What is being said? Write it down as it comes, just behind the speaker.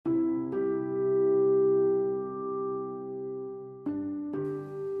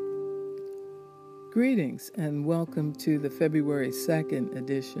Greetings and welcome to the February 2nd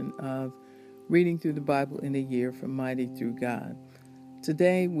edition of Reading Through the Bible in a Year from Mighty Through God.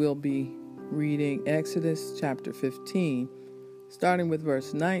 Today we'll be reading Exodus chapter 15, starting with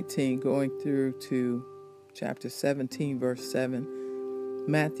verse 19, going through to chapter 17, verse 7,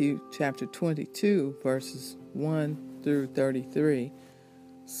 Matthew chapter 22, verses 1 through 33,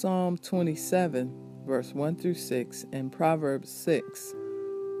 Psalm 27, verse 1 through 6, and Proverbs 6,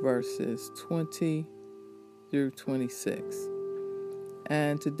 verses 20 through 26.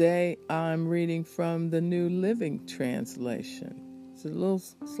 And today I'm reading from the New Living Translation. It's a little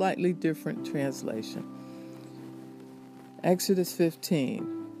slightly different translation. Exodus 15.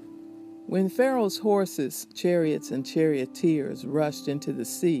 When Pharaoh's horses, chariots, and charioteers rushed into the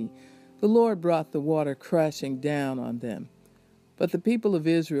sea, the Lord brought the water crashing down on them. But the people of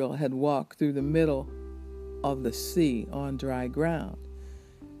Israel had walked through the middle of the sea on dry ground.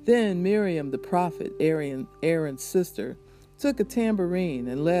 Then Miriam the prophet, Aaron's sister, took a tambourine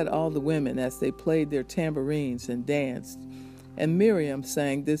and led all the women as they played their tambourines and danced. And Miriam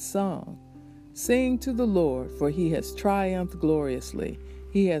sang this song: "Sing to the Lord, for he has triumphed gloriously.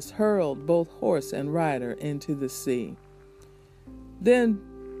 He has hurled both horse and rider into the sea." Then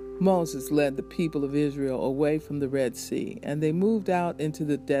Moses led the people of Israel away from the Red Sea, and they moved out into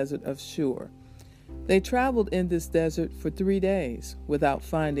the desert of Shur. They traveled in this desert for 3 days without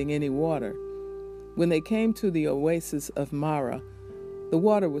finding any water. When they came to the oasis of Marah, the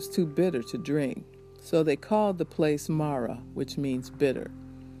water was too bitter to drink, so they called the place Marah, which means bitter.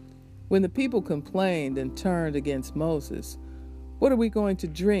 When the people complained and turned against Moses, "What are we going to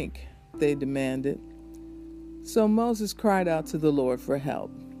drink?" they demanded. So Moses cried out to the Lord for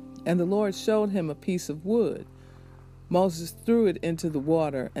help, and the Lord showed him a piece of wood. Moses threw it into the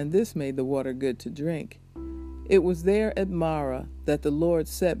water, and this made the water good to drink. It was there at Marah that the Lord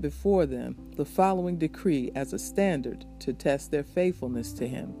set before them the following decree as a standard to test their faithfulness to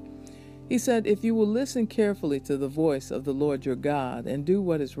him. He said, "If you will listen carefully to the voice of the Lord your God and do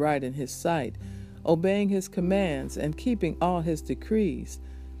what is right in his sight, obeying his commands and keeping all his decrees,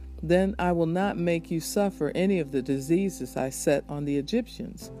 then I will not make you suffer any of the diseases I set on the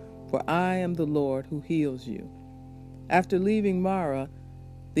Egyptians, for I am the Lord who heals you." After leaving Marah,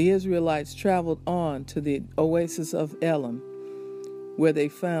 the Israelites traveled on to the oasis of Elim, where they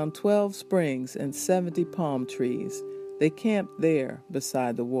found 12 springs and 70 palm trees. They camped there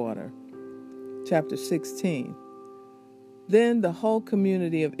beside the water. Chapter 16. Then the whole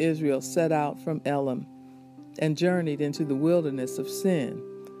community of Israel set out from Elim and journeyed into the wilderness of Sin,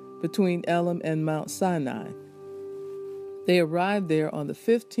 between Elim and Mount Sinai. They arrived there on the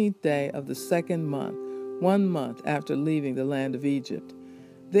 15th day of the second month, 1 month after leaving the land of Egypt.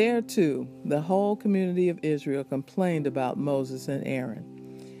 There, too, the whole community of Israel complained about Moses and Aaron.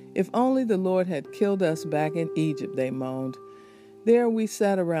 "If only the Lord had killed us back in Egypt," they moaned. "There we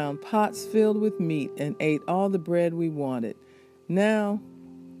sat around pots filled with meat and ate all the bread we wanted. Now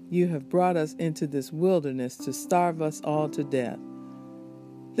you have brought us into this wilderness to starve us all to death."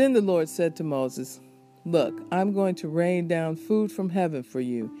 Then the Lord said to Moses, "Look, I'm going to rain down food from heaven for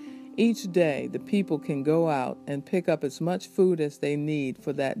you. Each day the people can go out and pick up as much food as they need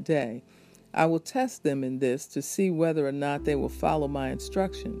for that day. I will test them in this to see whether or not they will follow my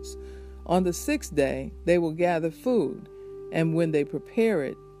instructions. On the 6th day they will gather food, and when they prepare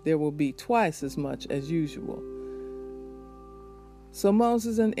it, there will be twice as much as usual." So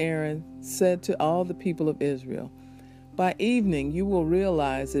Moses and Aaron said to all the people of Israel, "By evening you will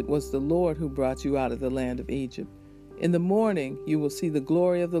realize it was the Lord who brought you out of the land of Egypt. In the morning you will see the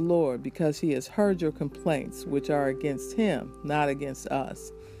glory of the Lord, because he has heard your complaints, which are against him, not against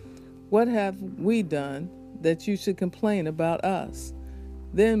us. What have we done that you should complain about us?"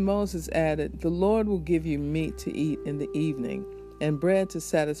 Then Moses added, "The Lord will give you meat to eat in the evening, and bread to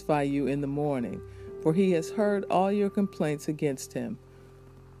satisfy you in the morning, for he has heard all your complaints against him.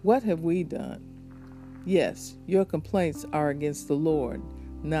 What have we done? Yes, your complaints are against the Lord,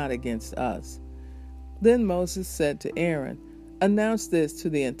 not against us." Then Moses said to Aaron, "Announce this to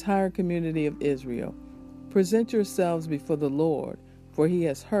the entire community of Israel. Present yourselves before the Lord, for he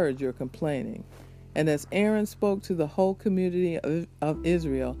has heard your complaining." And as Aaron spoke to the whole community of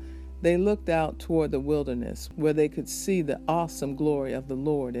Israel, they looked out toward the wilderness, where they could see the awesome glory of the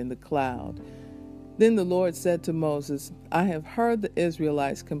Lord in the cloud. Then the Lord said to Moses, "I have heard the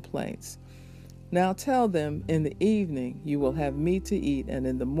Israelites' complaints. Now tell them, in the evening you will have meat to eat, and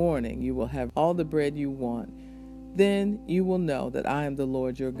in the morning you will have all the bread you want. Then you will know that I am the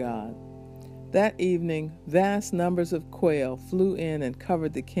Lord your God." That evening, vast numbers of quail flew in and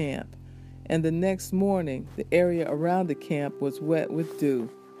covered the camp, and the next morning the area around the camp was wet with dew.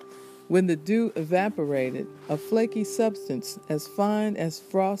 When the dew evaporated, a flaky substance as fine as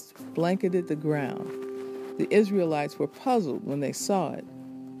frost blanketed the ground. The Israelites were puzzled when they saw it.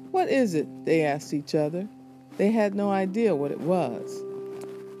 "What is it?" they asked each other. They had no idea what it was.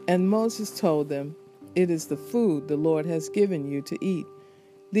 And Moses told them, "It is the food the Lord has given you to eat.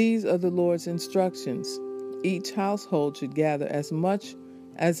 These are the Lord's instructions. Each household should gather as much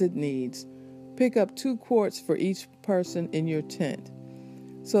as it needs. Pick up 2 quarts for each person in your tent."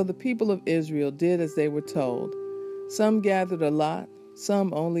 So the people of Israel did as they were told. Some gathered a lot,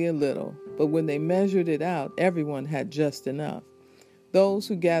 some only a little, but when they measured it out, everyone had just enough. Those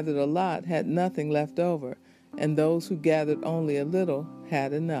who gathered a lot had nothing left over, and those who gathered only a little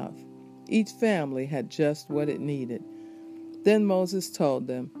had enough. Each family had just what it needed. Then Moses told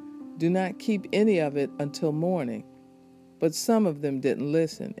them, "Do not keep any of it until morning." But some of them didn't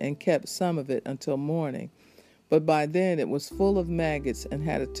listen and kept some of it until morning. But by then it was full of maggots and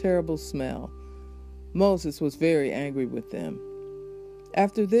had a terrible smell. Moses was very angry with them.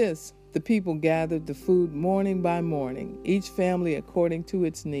 After this, the people gathered the food morning by morning, each family according to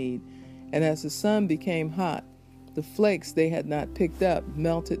its need. And as the sun became hot, the flakes they had not picked up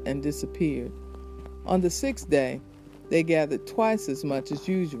melted and disappeared. On the 6th day, they gathered twice as much as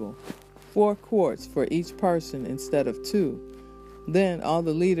usual, 4 quarts for each person instead of 2. Then all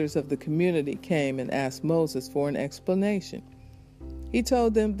the leaders of the community came and asked Moses for an explanation. He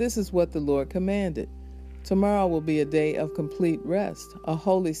told them, "This is what the Lord commanded. Tomorrow will be a day of complete rest, a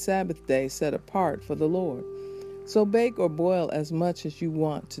holy Sabbath day set apart for the Lord. So bake or boil as much as you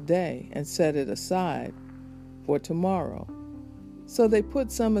want today and set it aside for tomorrow." So they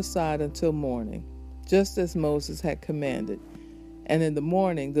put some aside until morning, just as Moses had commanded. And in the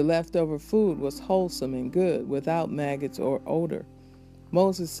morning the leftover food was wholesome and good, without maggots or odor.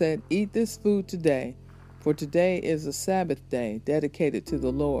 Moses said, "Eat this food today, for today is a Sabbath day dedicated to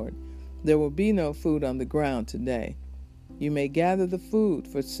the Lord. There will be no food on the ground today. You may gather the food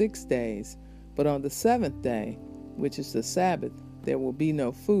for 6 days, but on the 7th day, which is the Sabbath, there will be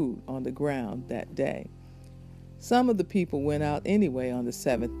no food on the ground that day." Some of the people went out anyway on the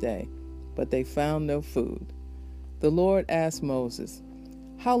 7th day, but they found no food. The Lord asked Moses,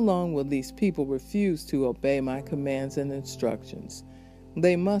 "How long will these people refuse to obey my commands and instructions?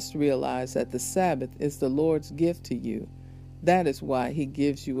 They must realize that the Sabbath is the Lord's gift to you. That is why he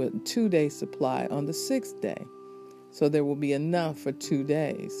gives you a 2-day supply on the 6th day, so there will be enough for 2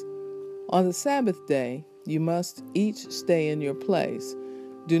 days. On the Sabbath day, you must each stay in your place.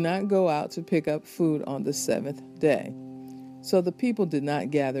 Do not go out to pick up food on the 7th day." So the people did not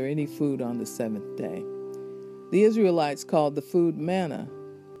gather any food on the 7th day. The Israelites called the food manna.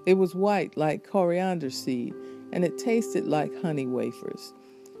 It was white like coriander seed, and it tasted like honey wafers.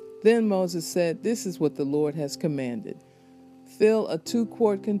 Then Moses said, "This is what the Lord has commanded. Fill a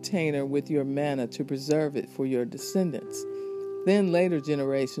 2-quart container with your manna to preserve it for your descendants. Then later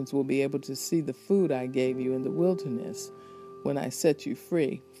generations will be able to see the food I gave you in the wilderness when I set you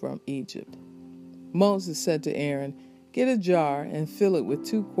free from Egypt." Moses said to Aaron, "Get a jar and fill it with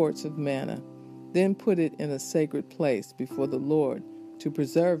 2 quarts of manna. Then put it in a sacred place before the Lord to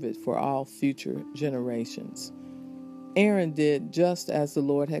preserve it for all future generations." Aaron did just as the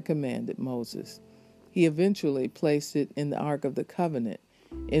Lord had commanded Moses. He eventually placed it in the Ark of the Covenant,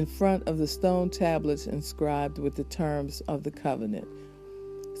 in front of the stone tablets inscribed with the terms of the covenant.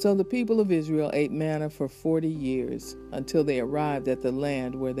 So the people of Israel ate manna for 40 years, until they arrived at the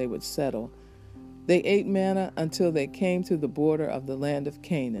land where they would settle. They ate manna until they came to the border of the land of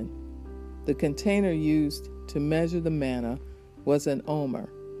Canaan. The container used to measure the manna was an omer,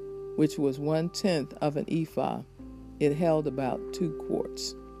 which was 1/10 of an ephah. It held about 2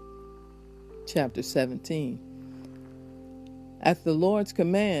 quarts. Chapter 17. At the Lord's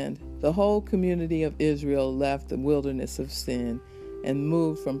command, the whole community of Israel left the wilderness of Sin and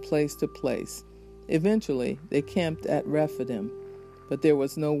moved from place to place. Eventually, they camped at Rephidim, but there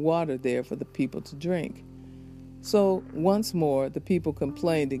was no water there for the people to drink. So once more the people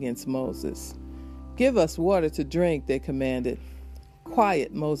complained against Moses. "Give us water to drink," they commanded.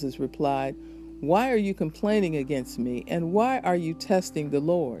 "Quiet," Moses replied. "Why are you complaining against me, and why are you testing the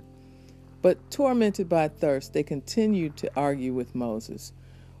Lord?" But tormented by thirst, they continued to argue with Moses.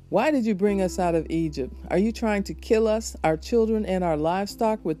 "Why did you bring us out of Egypt? Are you trying to kill us, our children, and our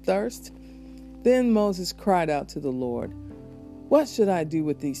livestock with thirst?" Then Moses cried out to the Lord, "What should I do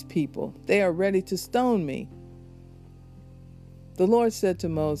with these people? They are ready to stone me." The Lord said to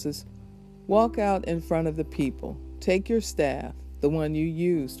Moses, "Walk out in front of the people. Take your staff, the one you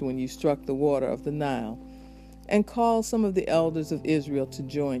used when you struck the water of the Nile, and call some of the elders of Israel to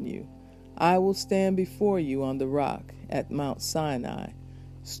join you. I will stand before you on the rock at Mount Sinai.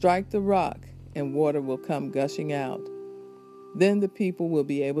 Strike the rock, and water will come gushing out. Then the people will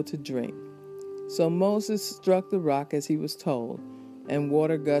be able to drink." So Moses struck the rock as he was told, and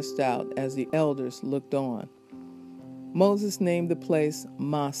water gushed out as the elders looked on. Moses named the place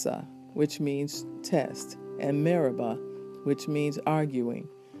Massah, which means test, and Meribah, which means arguing,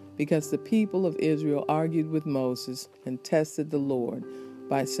 because the people of Israel argued with Moses and tested the Lord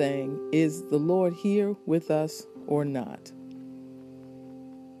by saying, "Is the Lord here with us or not?"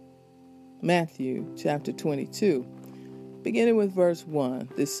 Matthew chapter 22. Beginning with verse 1,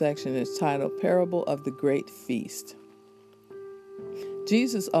 this section is titled Parable of the Great Feast.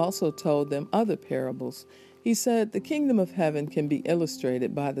 Jesus also told them other parables. He said, "The kingdom of heaven can be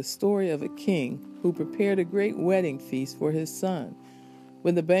illustrated by the story of a king who prepared a great wedding feast for his son.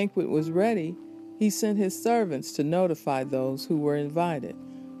 When the banquet was ready, he sent his servants to notify those who were invited,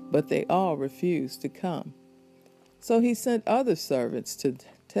 but they all refused to come. So he sent other servants to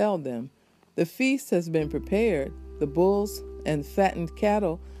tell them, 'The feast has been prepared, the bulls and fattened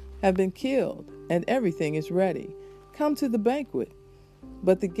cattle have been killed, and everything is ready. Come to the banquet.'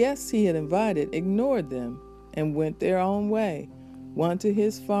 But the guests he had invited ignored them and went their own way, one to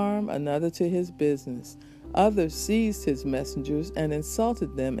his farm, another to his business. Others seized his messengers and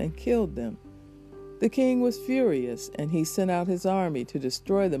insulted them and killed them. The king was furious, and he sent out his army to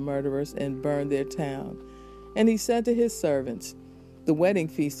destroy the murderers and burn their town. And he said to his servants, 'The wedding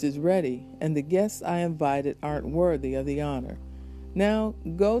feast is ready, and the guests I invited aren't worthy of the honor. Now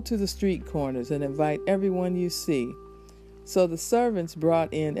go to the street corners and invite everyone you see.' So the servants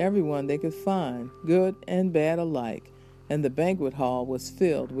brought in everyone they could find, good and bad alike, and the banquet hall was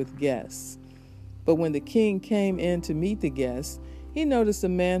filled with guests. But when the king came in to meet the guests, he noticed a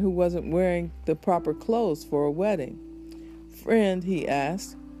man who wasn't wearing the proper clothes for a wedding. 'Friend,' he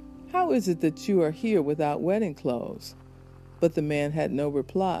asked, 'how is it that you are here without wedding clothes?' But the man had no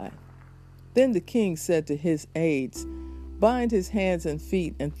reply. Then the king said to his aides, 'Bind his hands and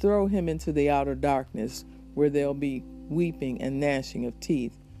feet and throw him into the outer darkness, where there'll be weeping and gnashing of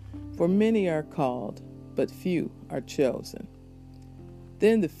teeth. For many are called, but few are chosen.'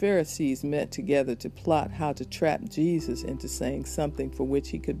 Then the Pharisees met together to plot how to trap Jesus into saying something for which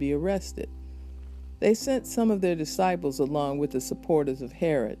he could be arrested. They sent some of their disciples along with the supporters of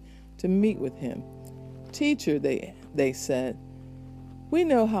Herod to meet with him. 'Teacher,' they said, 'we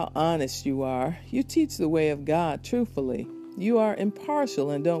know how honest you are. You teach the way of God truthfully. You are impartial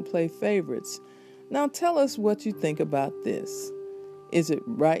and don't play favorites. Now tell us what you think about this. Is it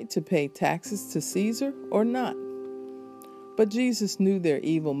right to pay taxes to Caesar or not?' But Jesus knew their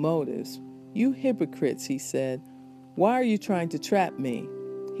evil motives. 'You hypocrites,' he said, 'why are you trying to trap me?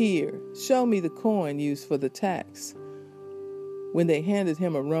 Here, show me the coin used for the tax.' When they handed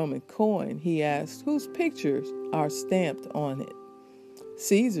him a Roman coin, he asked, 'Whose pictures are stamped on it?'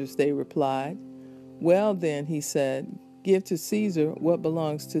 'Caesar's,' they replied. 'Well then,' he said, 'give to Caesar what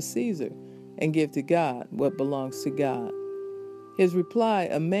belongs to Caesar, and give to God what belongs to God.' His reply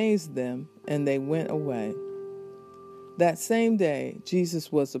amazed them, and they went away. That same day,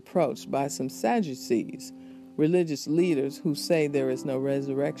 Jesus was approached by some Sadducees, religious leaders who say there is no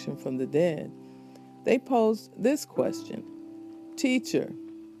resurrection from the dead. They posed this question: 'Teacher,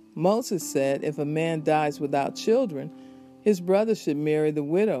 Moses said if a man dies without children, his brother should marry the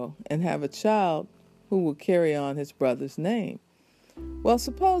widow and have a child who will carry on his brother's name. Well,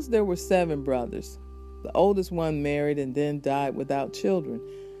 suppose there were 7 brothers. The oldest one married and then died without children,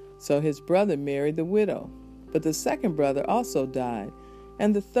 so his brother married the widow. But the second brother also died,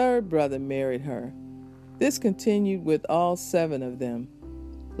 and the third brother married her. This continued with all 7 of them.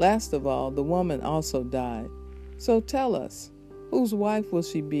 Last of all, the woman also died. So tell us, whose wife will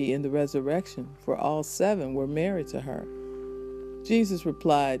she be in the resurrection? For all 7 were married to her.' Jesus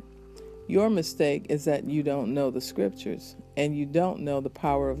replied, 'Your mistake is that you don't know the scriptures, and you don't know the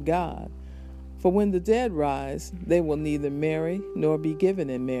power of God. For when the dead rise, they will neither marry nor be given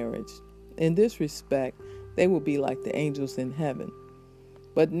in marriage. In this respect, they will be like the angels in heaven.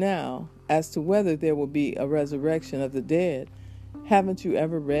 But now, as to whether there will be a resurrection of the dead, haven't you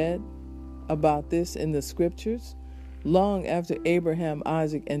ever read about this in the scriptures? Long after Abraham,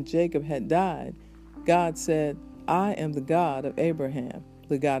 Isaac, and Jacob had died, God said, I am the God of Abraham,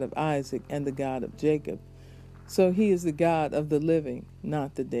 the God of Isaac, and the God of Jacob. So he is the God of the living,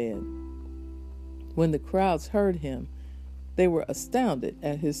 not the dead.' When the crowds heard him, they were astounded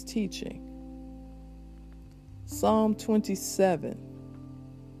at his teaching." Psalm 27,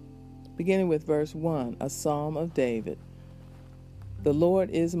 beginning with verse 1, a psalm of David. "The Lord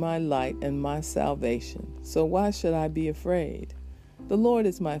is my light and my salvation, so why should I be afraid? The Lord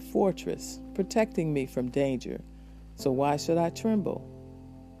is my fortress, protecting me from danger, so why should I tremble?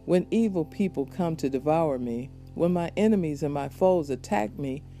 When evil people come to devour me, when my enemies and my foes attack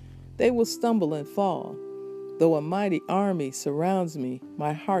me, they will stumble and fall. Though a mighty army surrounds me,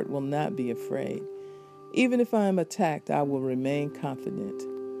 my heart will not be afraid. Even if I am attacked, I will remain confident.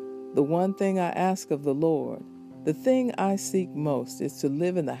 The one thing I ask of the Lord, the thing I seek most, is to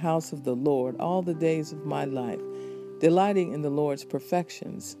live in the house of the Lord all the days of my life, delighting in the Lord's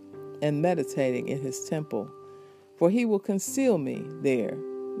perfections and meditating in his temple. For he will conceal me there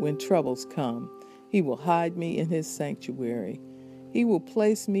when troubles come. He will hide me in his sanctuary. He will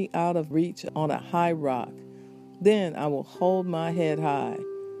place me out of reach on a high rock. Then I will hold my head high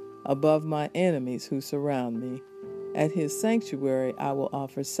above my enemies who surround me. At his sanctuary I will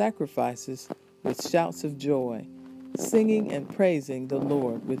offer sacrifices with shouts of joy, singing and praising the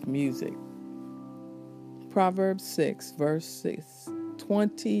Lord with music. Proverbs 6, verse 6,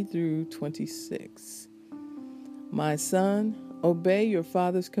 20 through 26. My son, obey your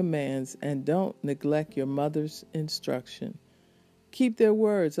father's commands and don't neglect your mother's instruction. Keep their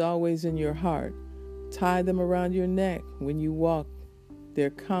words always in your heart. Tie them around your neck when you walk. Their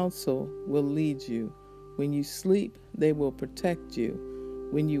counsel will lead you. When you sleep, they will protect you.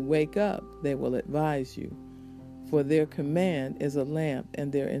 When you wake up, they will advise you. For their command is a lamp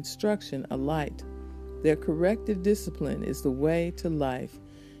and their instruction a light. Their corrective discipline is the way to life.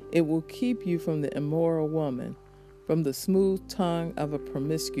 It will keep you from the immoral woman, from the smooth tongue of a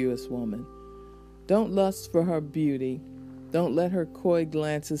promiscuous woman. Don't lust for her beauty. Don't let her coy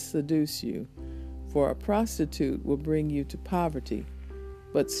glances seduce you. For a prostitute will bring you to poverty,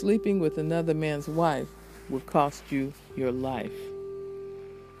 but sleeping with another man's wife will cost you your life.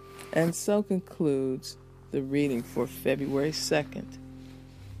 And so concludes the reading for February 2nd.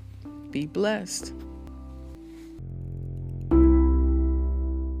 Be blessed.